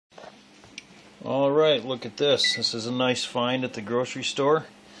Alright, look at this. This is a nice find at the grocery store.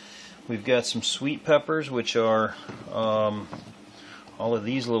 We've got some sweet peppers, which are all of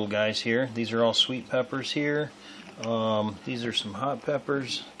these little guys here. These are all sweet peppers here. These are some hot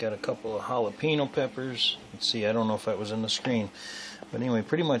peppers. Got a couple of jalapeno peppers. Let's see, I don't know if that was in the screen. But anyway,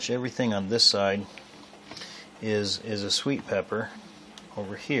 pretty much everything on this side is a sweet pepper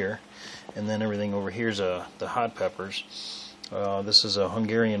over here. And then everything over here is the hot peppers. This is a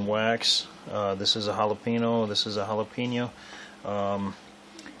Hungarian wax. This is a jalapeno. This is a jalapeno.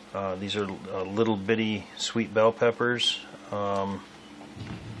 These are little bitty sweet bell peppers.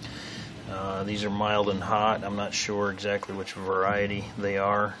 These are mild and hot. I'm not sure exactly which variety they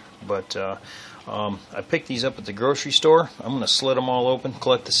are, but I picked these up at the grocery store. I'm going to slit them all open,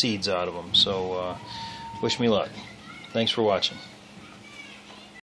 collect the seeds out of them. So wish me luck. Thanks for watching.